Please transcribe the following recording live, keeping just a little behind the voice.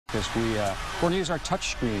Because we're going to use our touch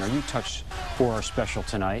screen, our U-Touch, for our special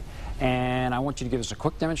tonight. And I want you to give us a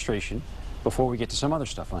quick demonstration before we get to some other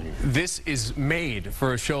stuff on here. This is made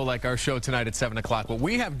for a show like our show tonight at 7 o'clock. What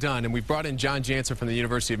we have done, and we've brought in John Jansen from the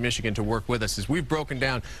University of Michigan to work with us, is we've broken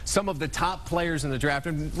down some of the top players in the draft.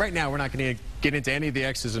 And right now, we're not going to get into any of the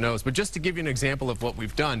X's and O's, but just to give you an example of what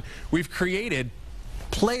we've done, we've created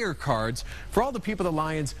player cards for all the people the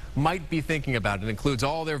Lions might be thinking about. It includes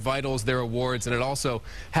all their vitals, their awards, and it also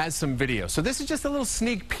has some video. So this is just a little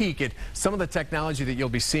sneak peek at some of the technology that you'll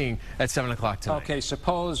be seeing at 7 o'clock tonight. Okay,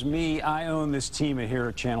 suppose I own this team here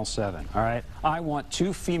at Channel 7, all right? I want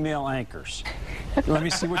 2 female anchors. Let me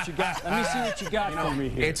see what you got. Let me see what you got for me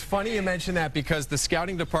here. It's funny you mention that because the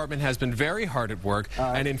scouting department has been very hard at work.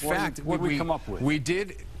 And in fact, what did we come up with? We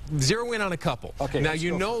did zero in on a couple. Okay, now,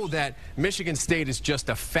 you know that Michigan State is just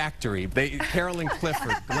a factory. Carolyn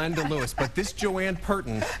Clifford, Glenda Lewis, but this JoAnne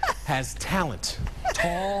Purtan has talent.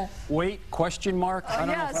 Tall, weight, question mark. I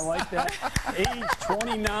don't know if I like that. Age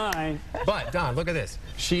 29. But, Don, look at this.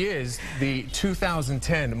 She is the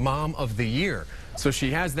 2010 Mom of the Year. So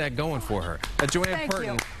she has that going for her. JoAnne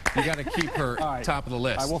Purtan, you got to keep her top of the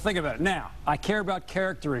list. All right, well, think about it. Now, I care about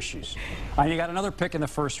character issues. You got another pick in the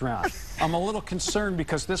first round. I'm a little concerned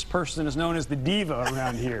because this person is known as the diva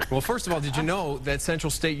around here. Well, first of all, did you know that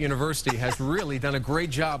Central State University has really done a great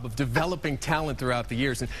job of developing talent throughout the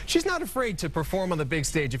years? And she's not afraid to perform on the big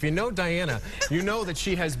stage. If you know Diana, you know that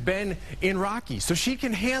she has been in Rocky, so she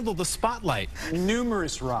can handle the spotlight.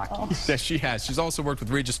 Numerous Rockies. Yes, she has. She's also worked with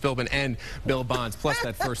Regis Philbin and Bill Bonds, plus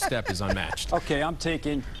that first step is unmatched. Okay, I'm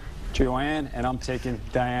taking JoAnne and I'm taking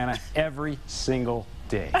Diana every single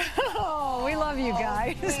day. Oh, we love you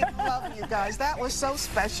guys. We love you guys. That was so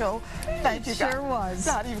special. Thank you, guys. Sure was.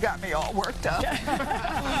 God, you've got me all worked up.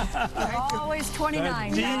 Always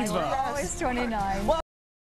 29, guys. We're always 29. Well,